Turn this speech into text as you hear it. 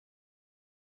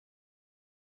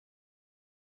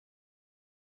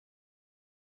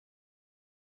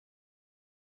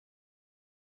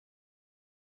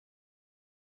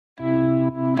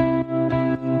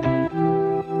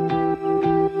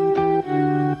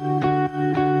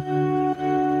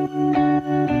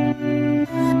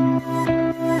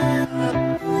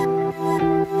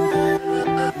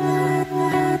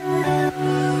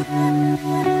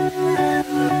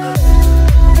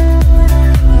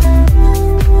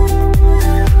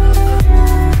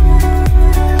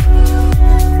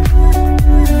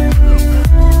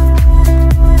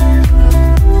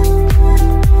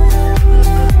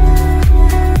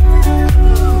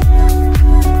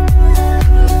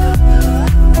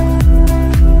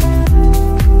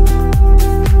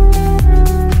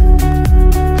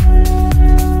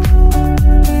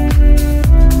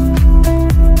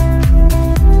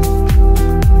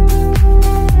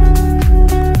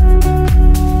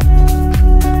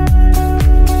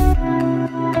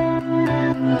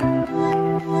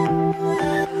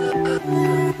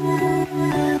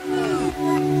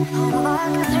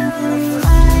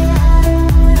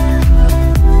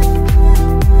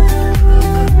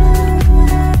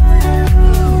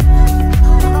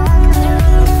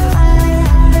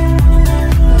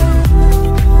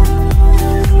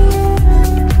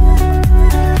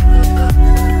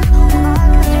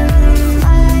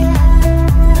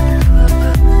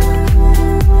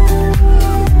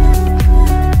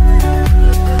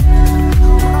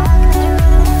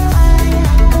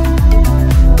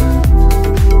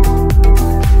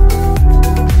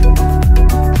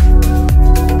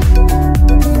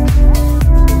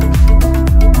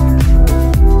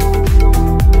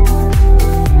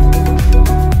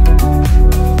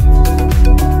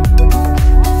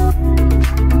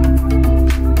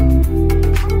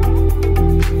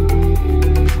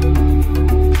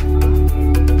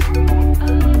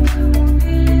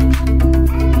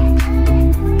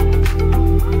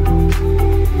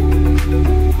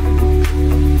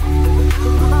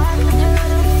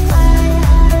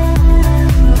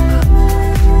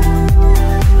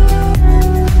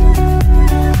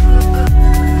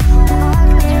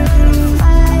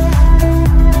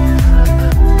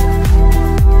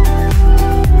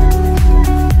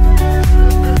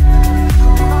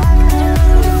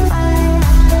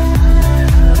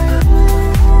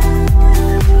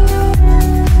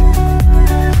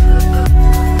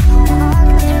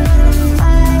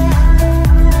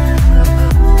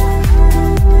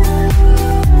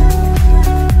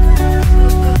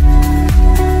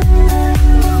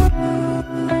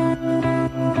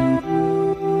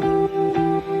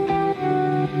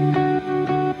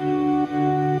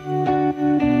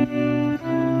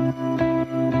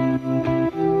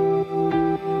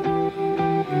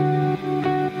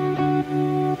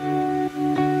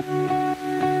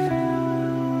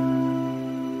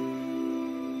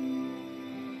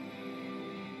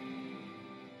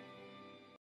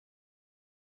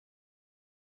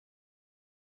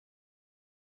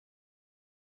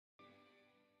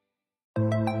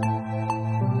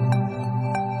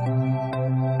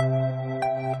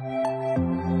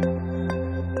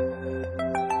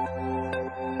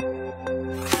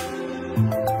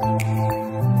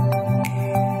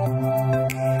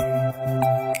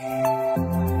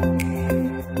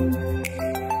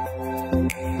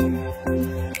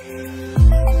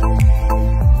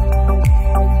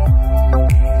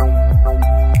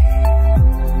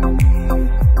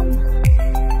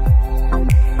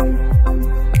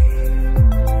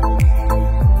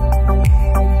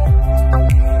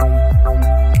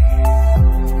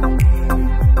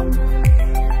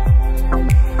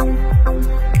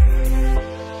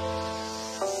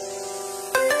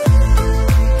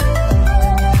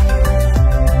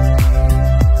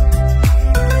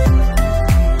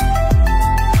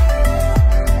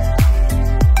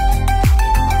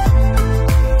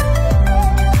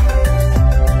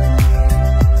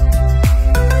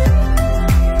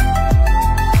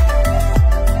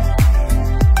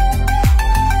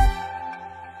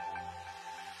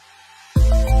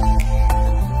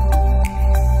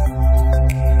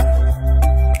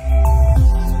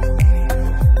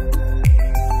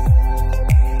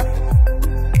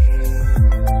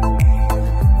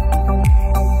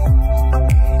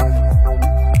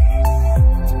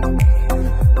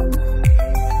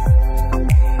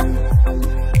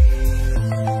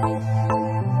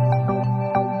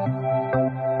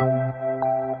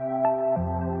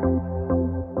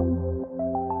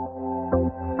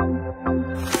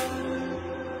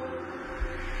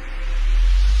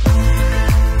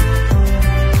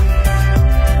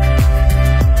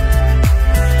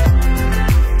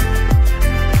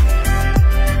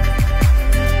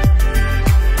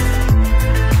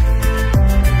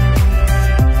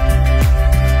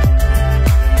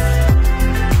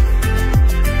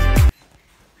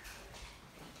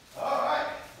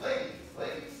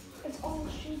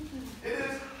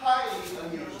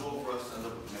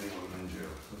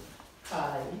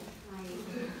Hi.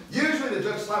 Usually the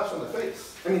judge slaps you on the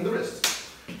face, the wrist,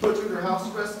 puts you in your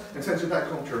house arrest, and sends you back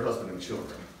home to your husband and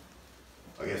children.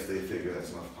 I guess they figure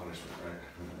that's enough punishment, right?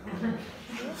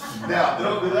 Now, they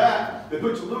don't do that. They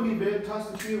put you loony bin, toss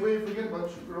the tree away, forget about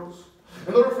you girls.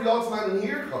 In order for y'all to land in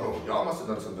here, oh, y'all must have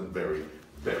done something very,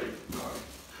 very naughty.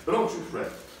 But don't you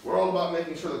fret. We're all about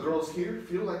making sure the girls here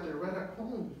feel like they're right at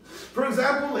home. For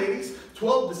example, ladies,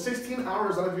 12 to 16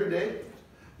 hours out of your day,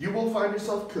 you will find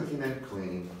yourself cooking and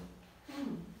cleaning.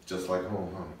 Just like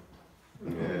home, huh?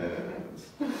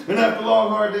 Yes. And after a long,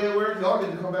 hard day at work, y'all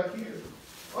get to come back here.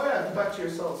 Oh yeah, come back to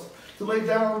yourselves. To lay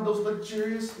down those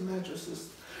luxurious mattresses.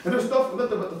 And there's nothing but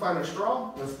the finer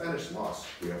straw and Spanish moss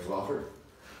we have to offer.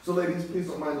 So ladies, please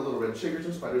don't mind the little red chiggers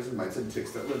and spiders and mites and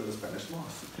ticks that live in the Spanish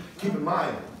moss. Keep in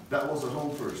mind, that was at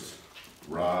home first.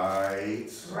 Right?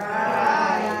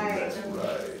 Right. That's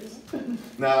right.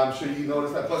 Now, I'm sure you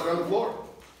noticed that bug on the floor.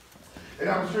 And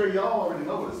I'm sure y'all already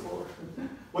know what it's for.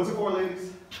 What's it for,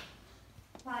 ladies?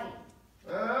 Fight.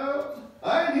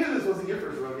 I knew this wasn't your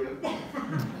first rodeo.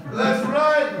 That's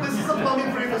right. This is a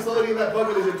plumbing-free facility, and that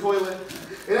bucket is your toilet.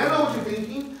 And I know what you're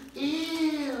thinking.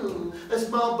 Ew, a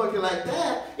small bucket like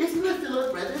that is going to fill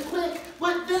up rather quick.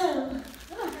 What then?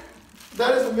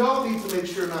 That is when y'all need to make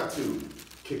sure not to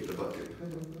kick the bucket.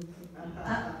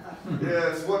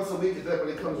 Yes, once a week, that when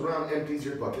it comes around, empties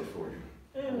your bucket for you.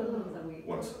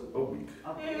 Once a week.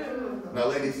 Now,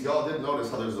 ladies, y'all did notice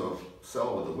how there's a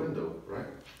cell with a window, right?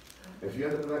 If you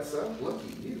end up in that cell,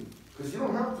 lucky you, because you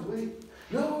don't have to wait.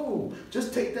 No,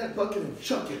 just take that bucket and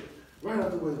chuck it right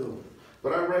out the window.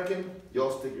 But I reckon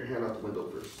y'all stick your hand out the window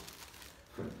first.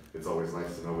 It's always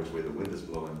nice to know which way the wind is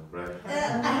blowing, right?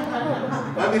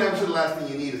 I mean, I'm sure the last thing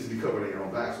you need is to be covered in your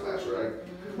own backsplash, right?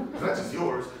 It's not just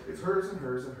yours, it's hers and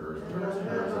hers and hers and hers and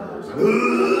hers and hers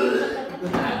and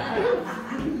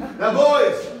hers. Now,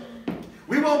 boys,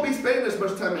 we won't be spending as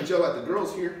much time in jail like the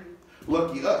girls here.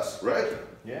 Lucky us, right?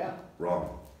 Yeah.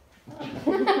 Wrong.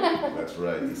 That's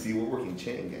right. You see, we're working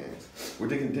chain gangs. We're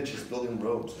digging ditches, building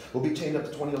roads. We'll be chained up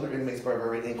to 20 other inmates by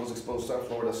our ankles exposed to South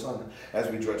Florida sun as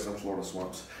we dredge some Florida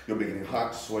swamps. You'll be getting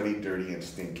hot, sweaty, dirty, and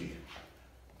stinky.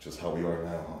 Just how we are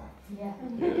now, huh? Yeah.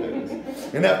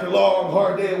 Yes. And after a long,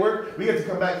 hard day at work, we get to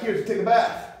come back here to take a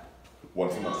bath.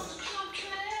 Once a month.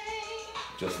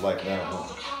 Just like now,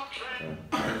 huh?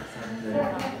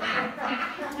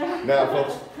 Now,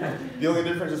 folks, the only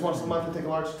difference is once a month they take a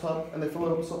large tub and they fill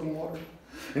it up with soapy water.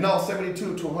 And all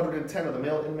 72 to 110 of the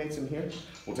male inmates in here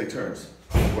will take turns,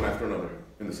 one after another,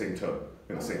 in the same tub,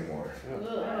 in the same water.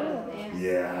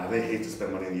 Yeah, they hate to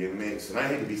spend money on the inmates, and I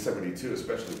hate to be 72,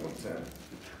 especially 110.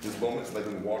 This moment's like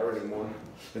in water anymore.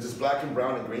 It's this black and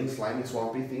brown and green, slimy,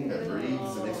 swampy thing that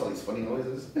breathes and makes all these funny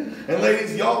noises. And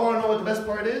ladies, y'all want to know what the best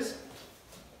part is?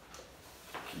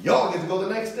 Y'all get to go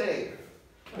the next day.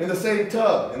 In the same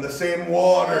tub, in the same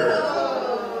water.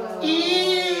 Oh.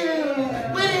 Ew!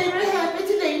 Whatever happened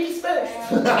to ladies first?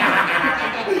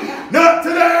 Not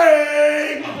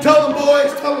today! Tell them,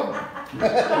 boys, tell them.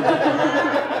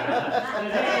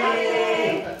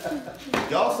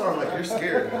 Y'all sound like you're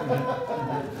scared.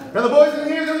 Now the boys in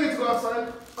here, they don't get to go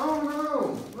outside. Oh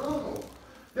no.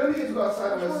 They don't get to go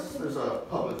outside unless there's a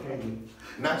public hanging.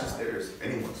 Not just theirs,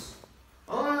 anyone's.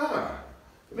 Oh yeah.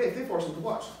 They force them to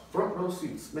watch. Front row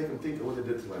seats. Make them think of what they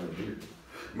did to land here.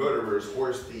 Murderers,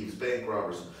 horse thieves, bank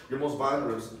robbers. Your most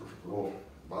violent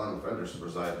offenders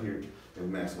reside here in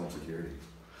maximum security.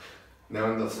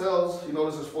 Now in the cells, you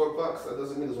notice there's 4 bucks. That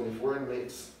doesn't mean there's only 4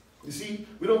 inmates. You see,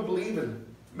 we don't believe in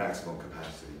maximum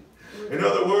capacity. In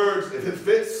other words, if it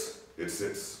fits, it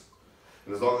sits.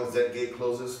 And as long as that gate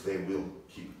closes, they will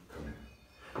keep coming.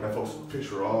 Now folks,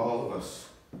 picture all of us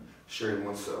sharing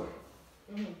one cell.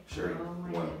 Sharing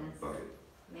one bucket.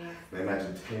 Now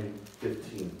imagine 10,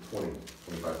 15, 20,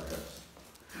 25 perhaps.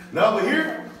 Now but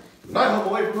here, my home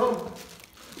away from home.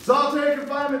 Solitary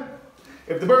confinement.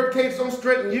 If the birdcage don't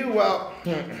straighten you out,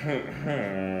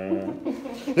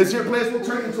 this your place will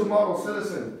turn into a model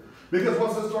citizen. Because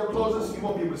once this door closes, you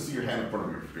won't be able to see your hand in front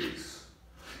of your face.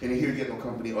 And here you get no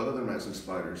company other than rats and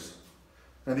spiders.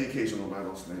 And the occasional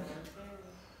rattlesnake.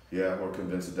 Yeah, or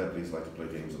convinced the deputies like to play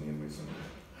games on the inmates.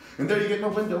 And there you get no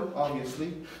window,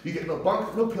 obviously. You get no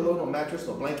bunk, no pillow, no mattress,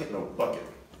 no blanket, no bucket.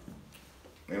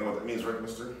 You know what that means, right,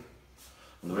 mister?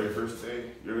 On the very first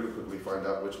day, you're going to quickly find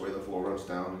out which way the floor runs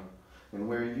down and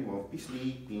where you won't be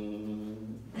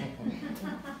sleeping.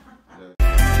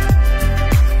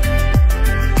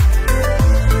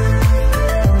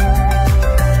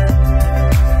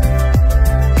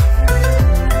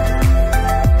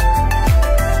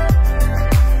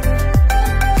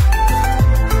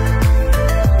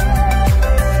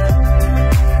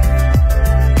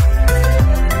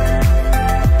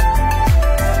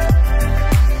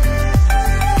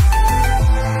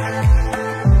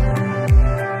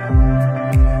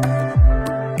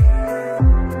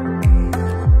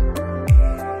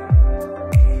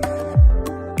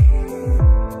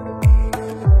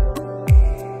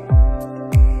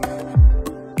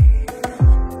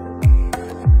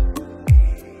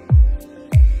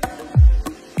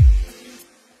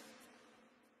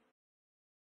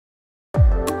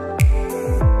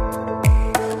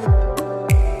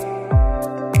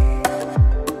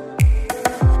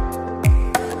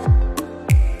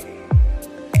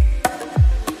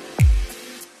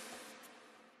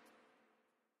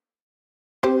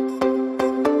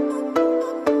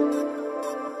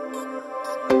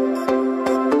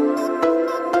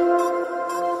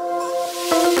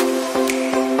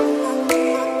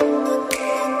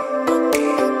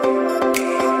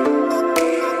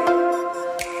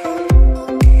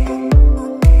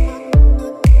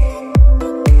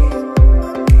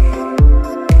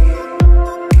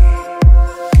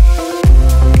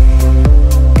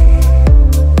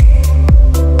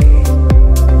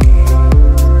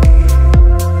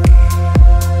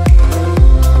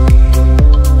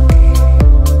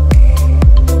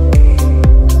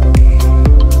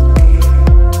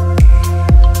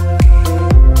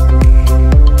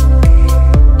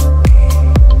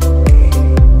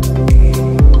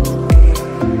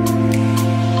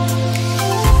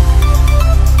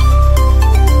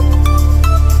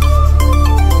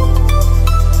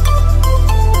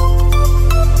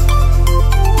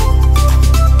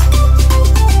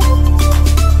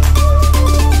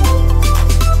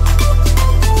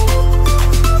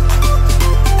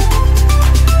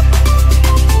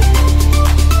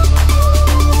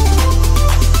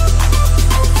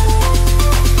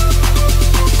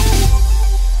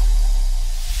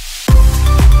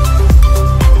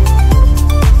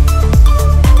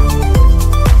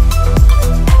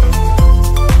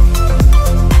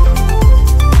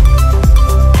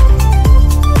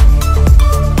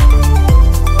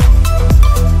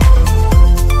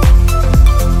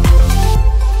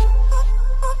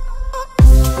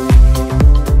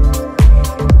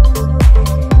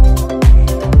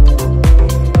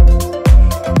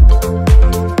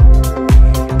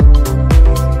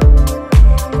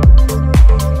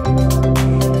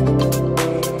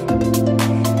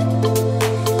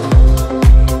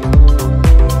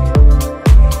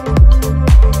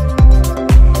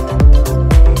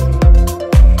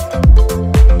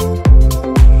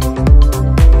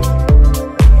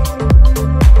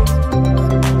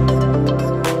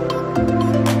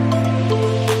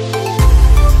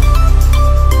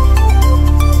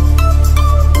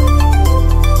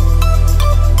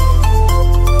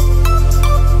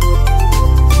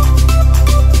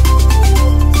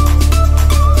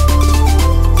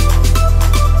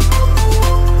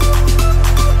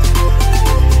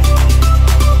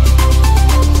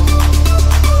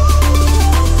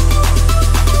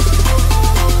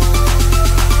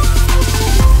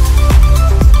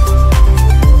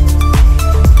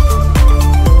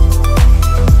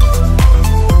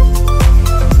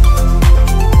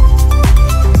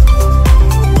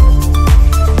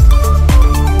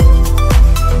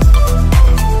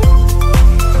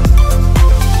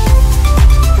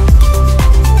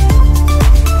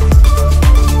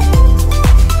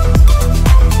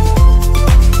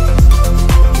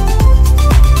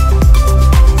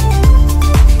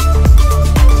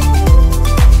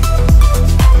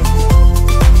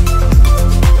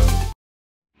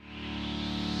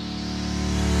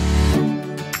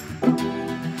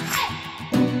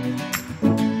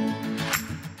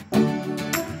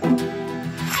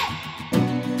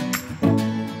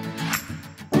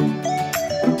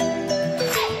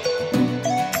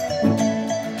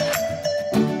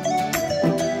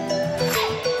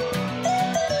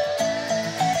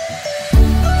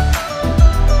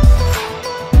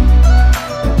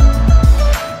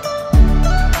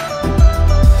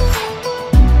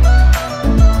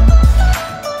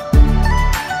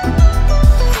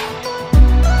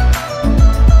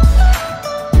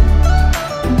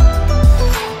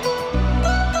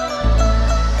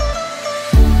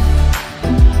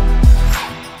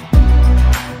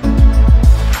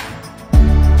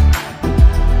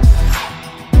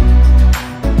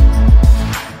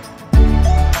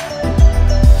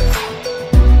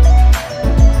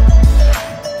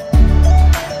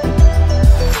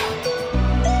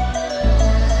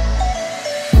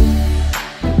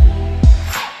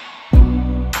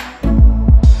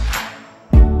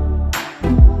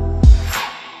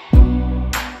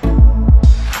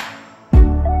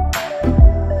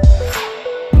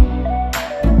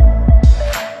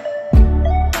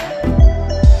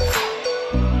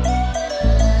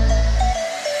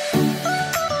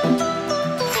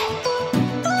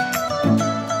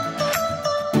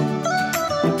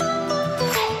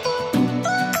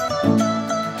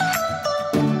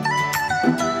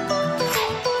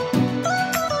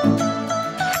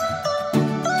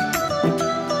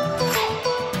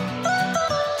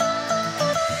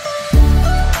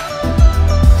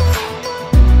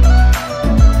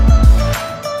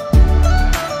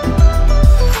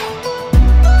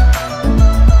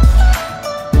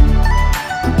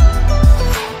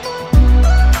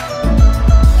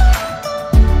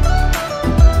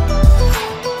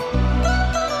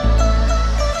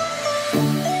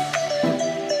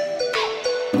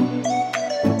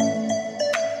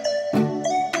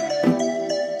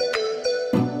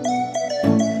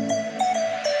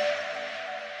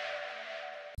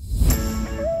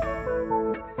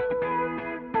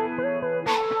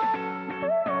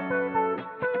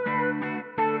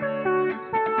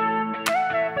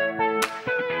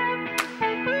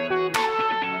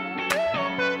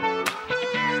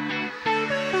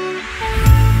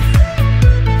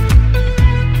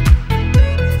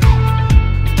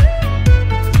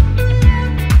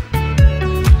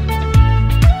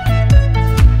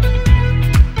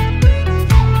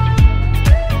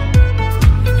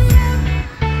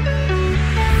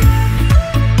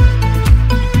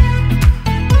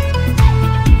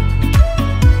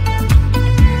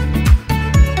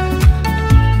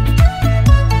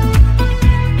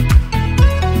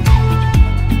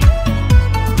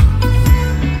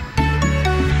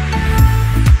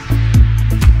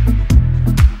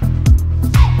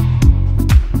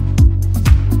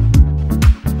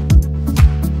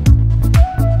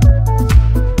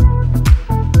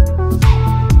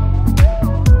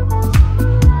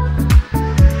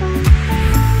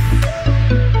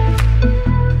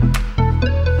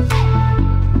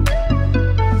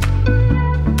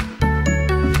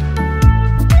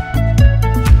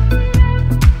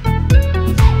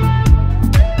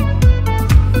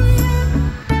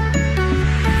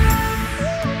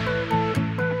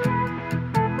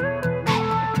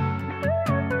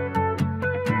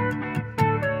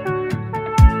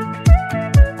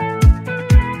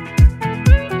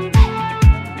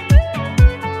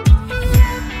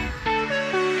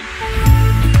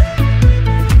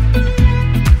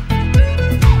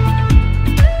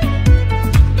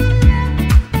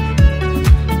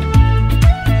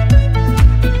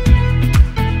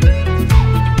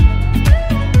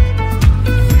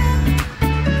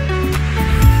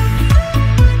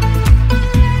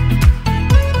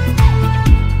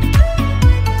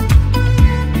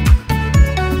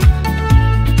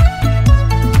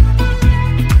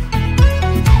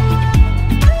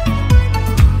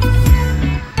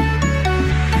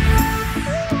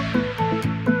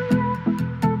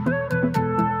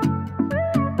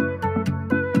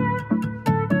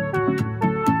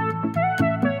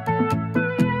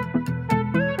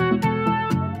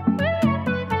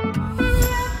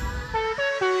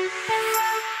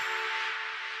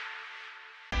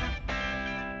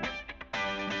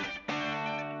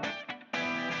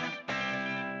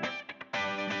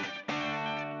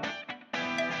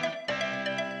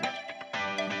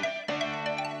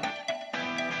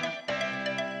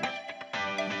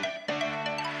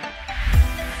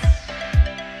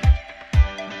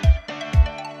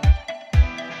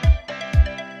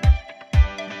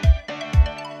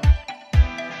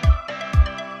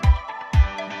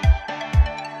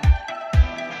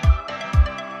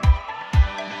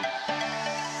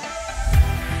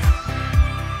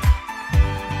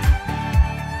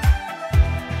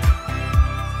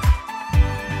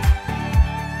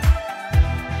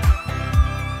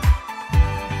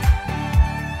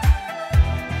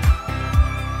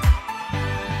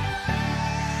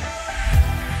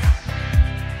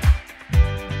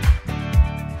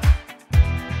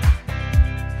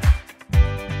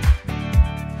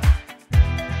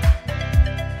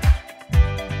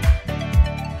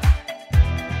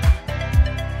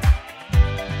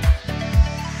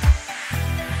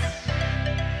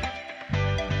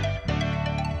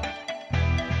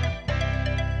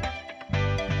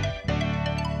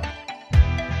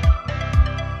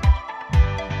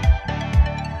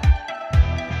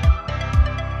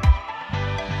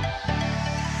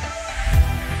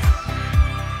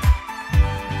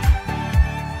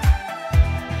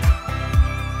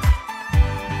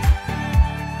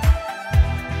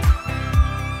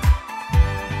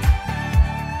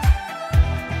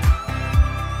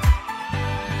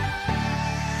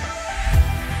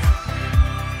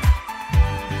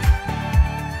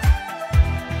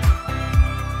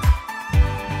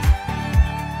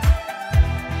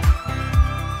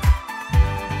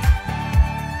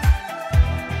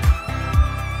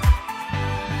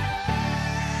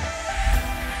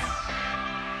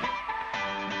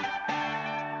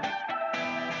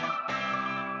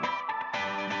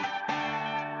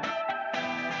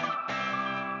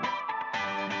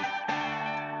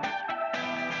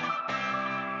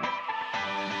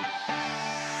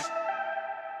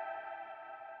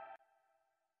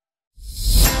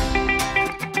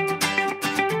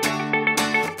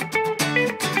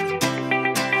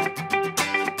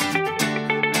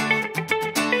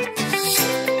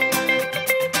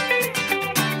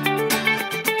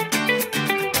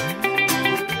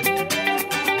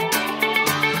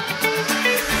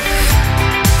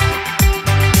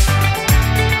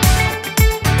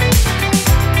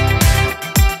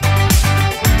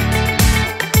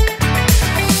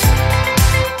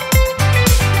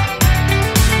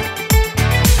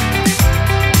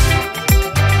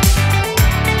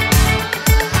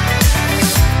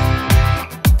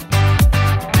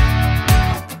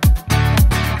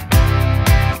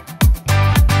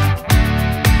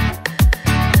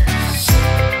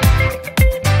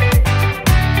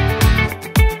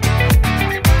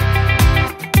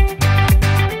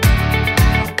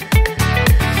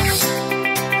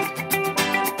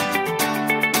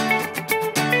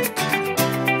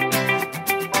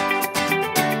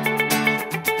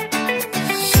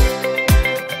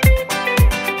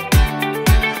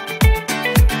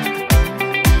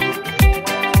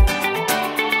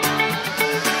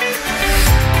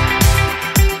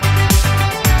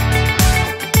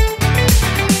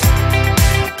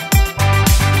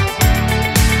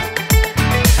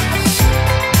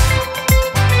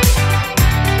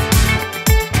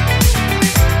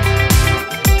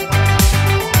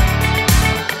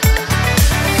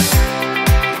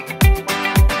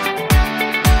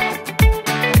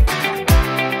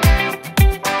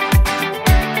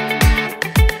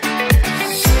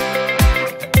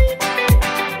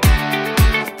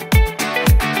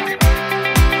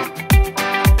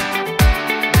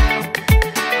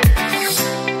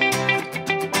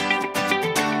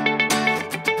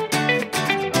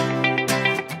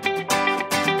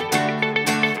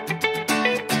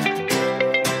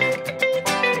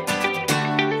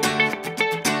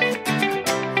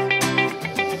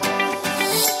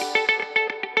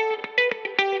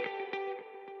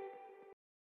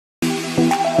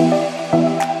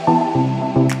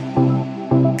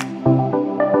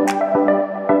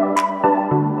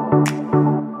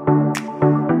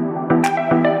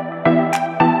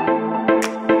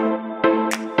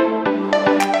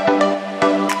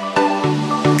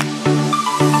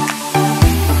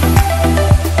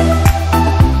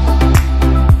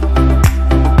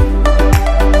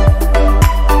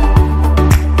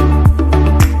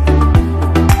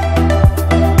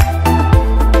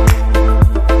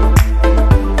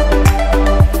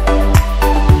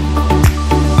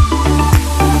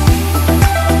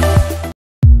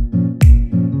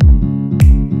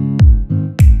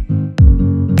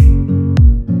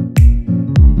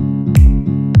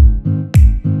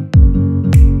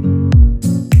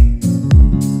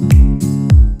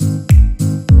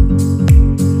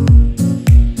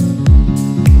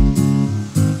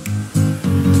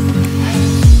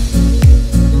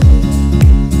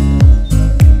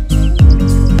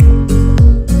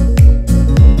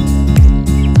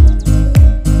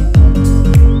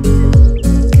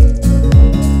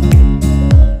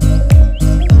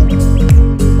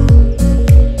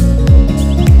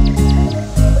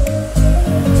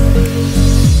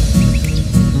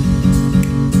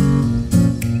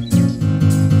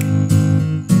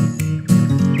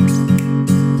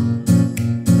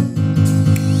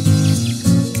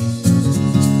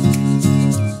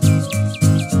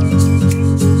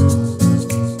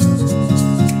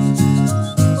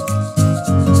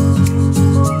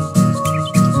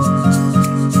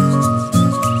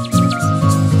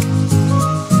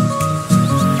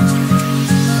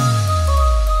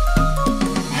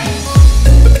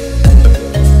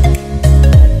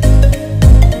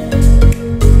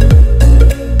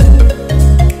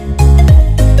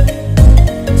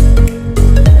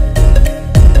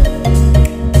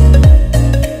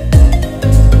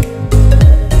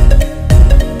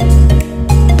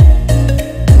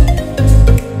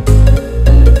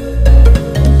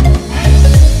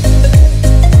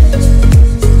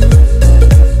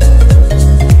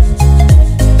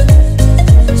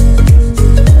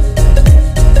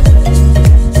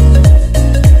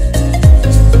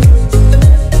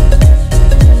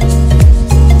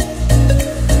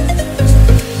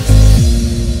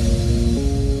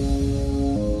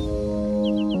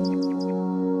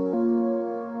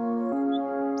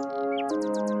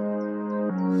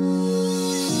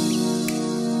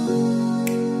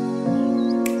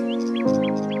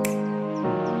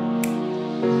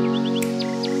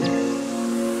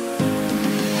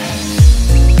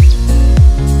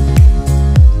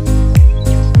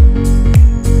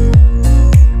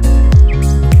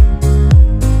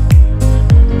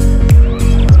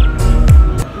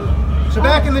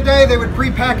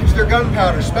 package their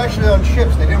gunpowder, especially on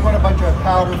ships. They didn't want a bunch of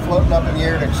powder floating up in the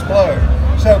air to explode.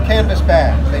 So canvas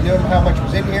bags. They knew how much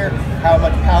was in here, how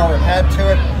much power it had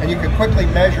to it, and you could quickly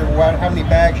measure how many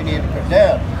bags you needed to put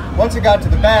down. Once it got to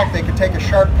the back, they could take a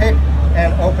sharp pick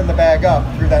and open the bag up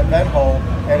through that vent hole,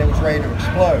 and it was ready to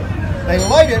explode. They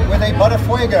light it with a butt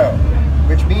fuego,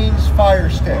 which means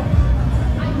fire stick.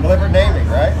 Deliberate naming,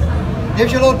 right?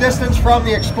 Gives you a little distance from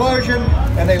the explosion,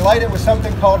 and they light it with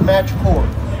something called match cord.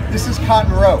 This is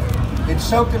cotton rope. It's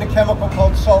soaked in a chemical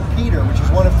called saltpeter, which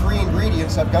is one of 3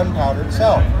 ingredients of gunpowder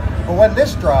itself. But when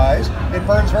this dries, it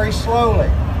burns very slowly.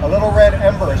 A little red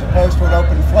ember as opposed to an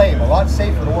open flame. A lot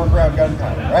safer to work around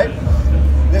gunpowder, right?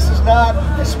 This is not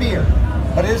a spear,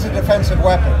 but it is a defensive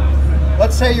weapon.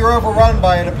 Let's say you're overrun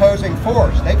by an opposing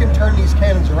force. They can turn these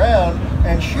cannons around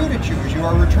and shoot at you as you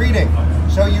are retreating.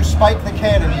 So you spike the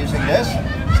cannon using this,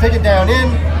 stick it down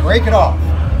in, break it off.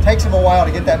 It takes them a while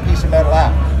to get that piece of metal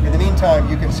out. In the meantime,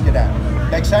 you can skedaddle.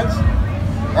 Make sense?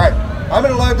 All right, I'm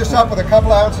going to load this up with a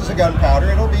couple ounces of gunpowder.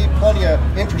 It'll be plenty of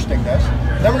interestingness.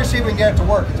 Then we're going to see if we can get it to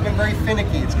work. It's been very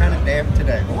finicky. It's kind of damp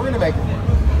today, but we're going to make it work.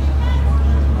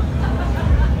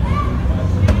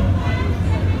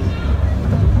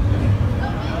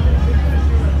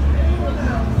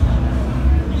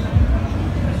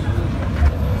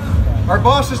 Our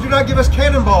bosses do not give us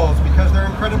cannonballs because they're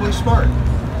incredibly smart.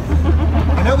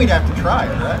 I know we'd have to try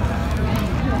it, right?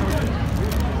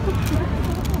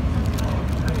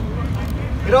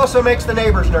 It also makes the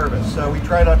neighbors nervous, so we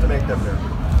try not to make them nervous.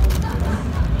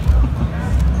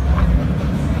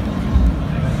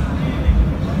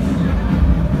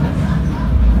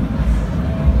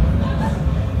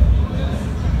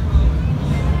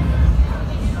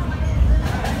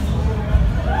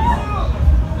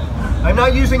 I'm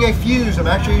not using a fuse, I'm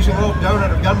actually using a little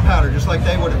donut of gunpowder, just like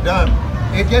they would have done.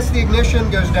 It gets the ignition,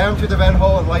 goes down through the vent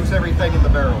hole, and lights everything in the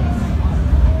barrel.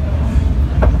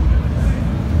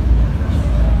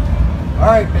 All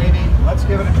right, baby, let's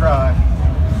give it a try.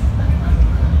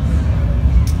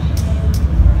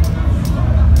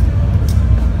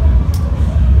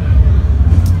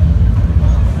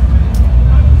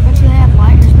 Actually, they have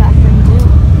lighters back then too.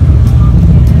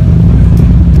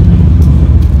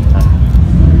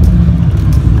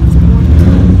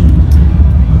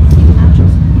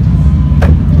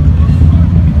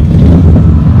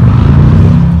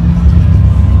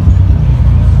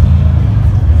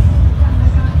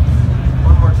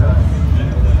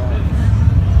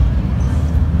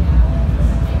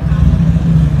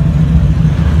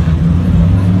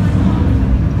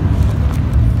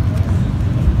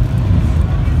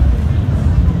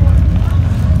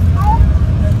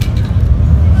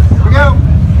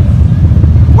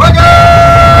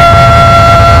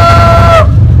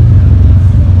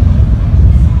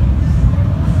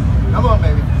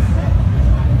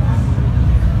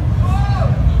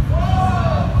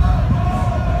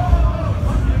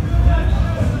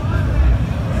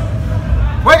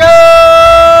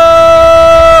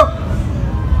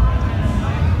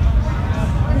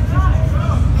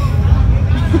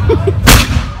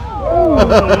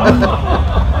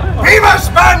 Viva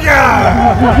España!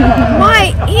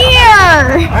 My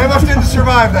ear! I almost didn't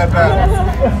survive that battle.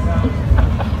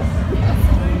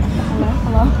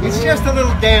 Hello? It's just a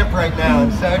little damp right now,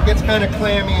 and so it gets kind of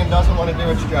clammy and doesn't want to do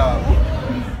its job.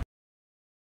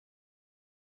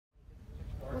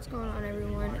 What's going on,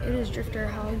 everyone? It is Drifter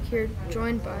Hog here,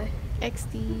 joined by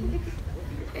XD.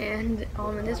 And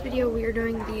in this video, we are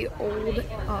doing the old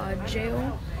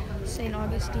jail, St.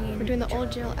 Augustine. We're doing the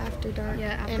old jail after dark.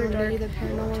 Yeah, after and we're dark. gonna do the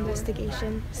paranormal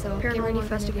investigation. So Paranormal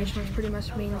investigation, which pretty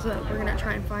much means that we're gonna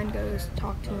try and find ghosts,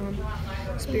 talk to them,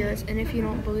 spirits, and if you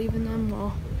don't believe in them,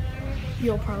 well,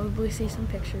 you'll probably see some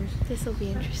pictures. This will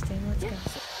be interesting. Let's go.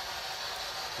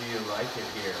 Do you like it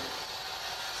here?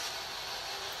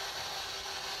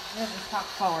 Just talk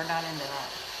forward, not into that.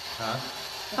 Huh?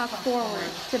 Talk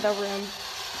forward to the room.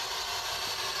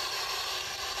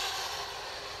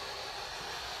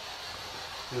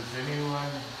 Does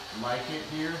anyone like it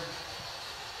here?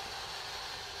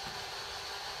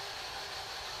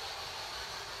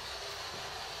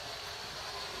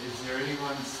 Is there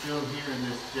anyone still here in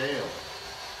this jail?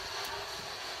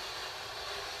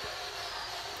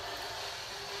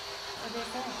 What did they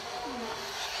say?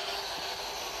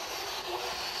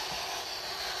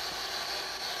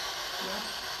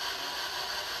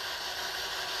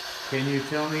 Can you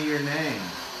tell me your name?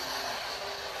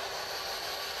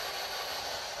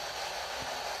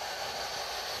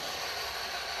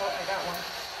 Oh, I got one.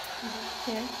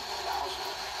 Here.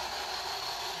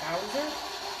 Bowser?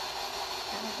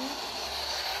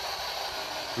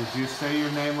 Did you say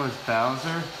your name was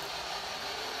Bowser?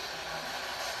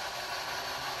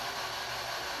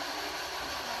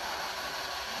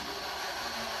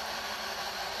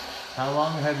 How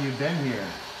long have you been here?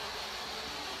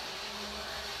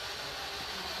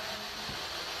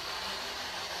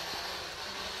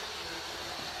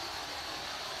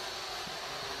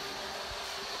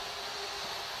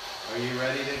 Are you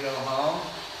ready to go home?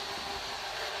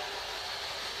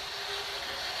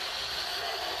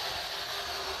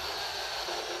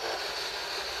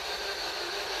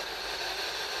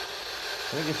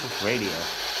 I think it's just radio.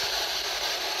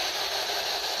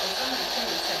 Well, somebody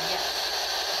said yes.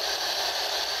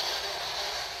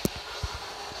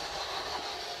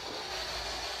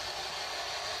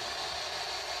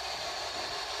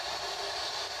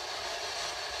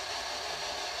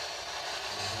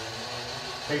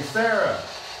 Hey, Sarah,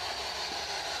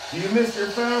 do you miss your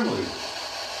family?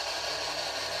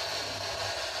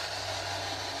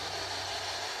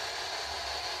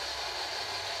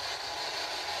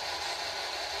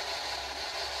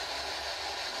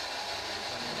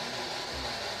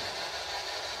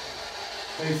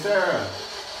 Hey, Sarah,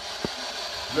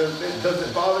 does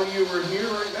it bother you we're here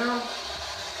right now?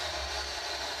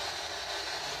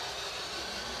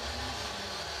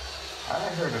 I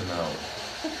heard a no.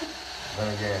 Then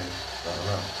again, I don't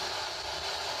know.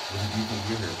 What did you think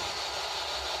you're here?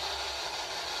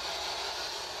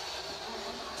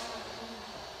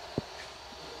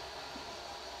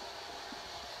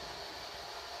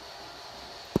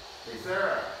 Hey,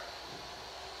 Sarah.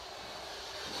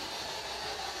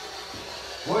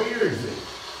 What year is it?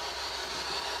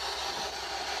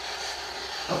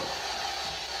 Oh.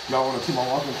 Y'all want to keep on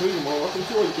walking through? You want to walk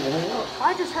through or you can hang out?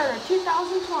 I just heard a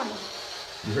 2020.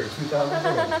 You heard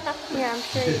 2020? Yeah, I'm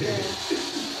sure you did.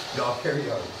 Y'all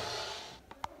carry on.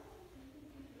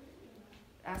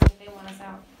 Ask if they want us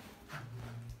out.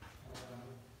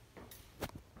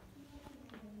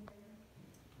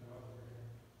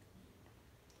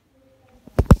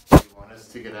 You want us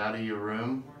to get out of your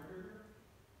room?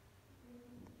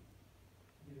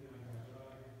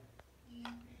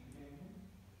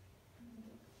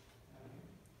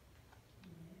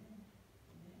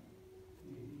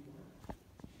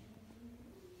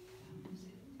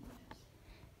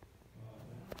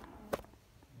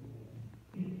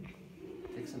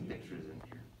 Take some pictures in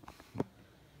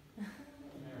here.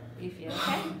 Do you feel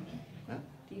okay? Huh?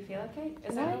 Do you feel okay?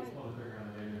 Is that okay?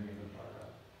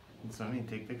 So I mean,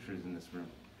 take pictures in this room.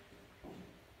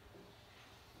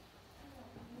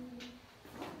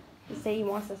 You say he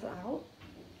wants us out?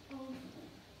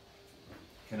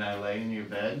 Can I lay in your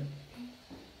bed?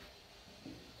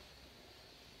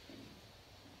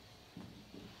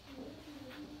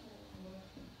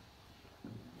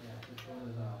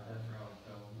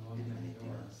 Anything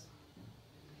else?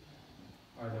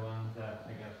 Are the ones that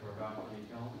I guess we're about to be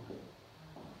filmed?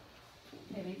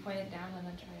 Maybe point it down and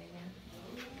then try again.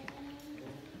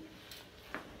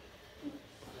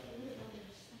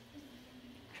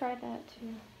 Try that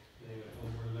too. They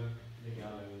overlook the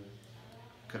gallows.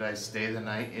 Could I stay the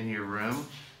night in your room?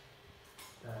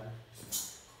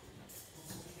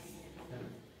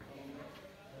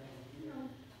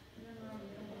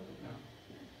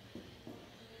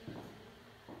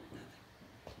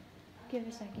 Give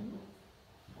a second.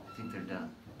 I think they're done.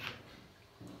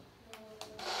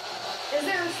 Is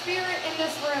there a spirit in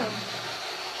this room?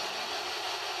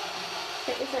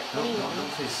 Is there No, anyone?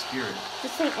 don't say spirit.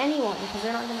 Just say anyone, because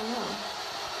they're not gonna know.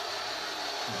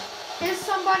 Is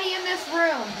somebody in this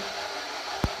room?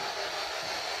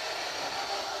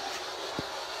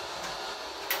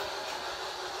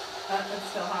 It's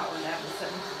still hot where that was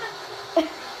sitting.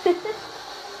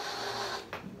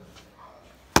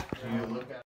 Do you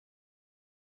look at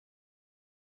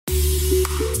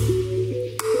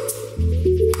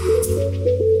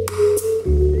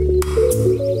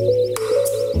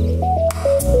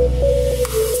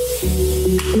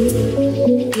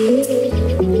Thank you.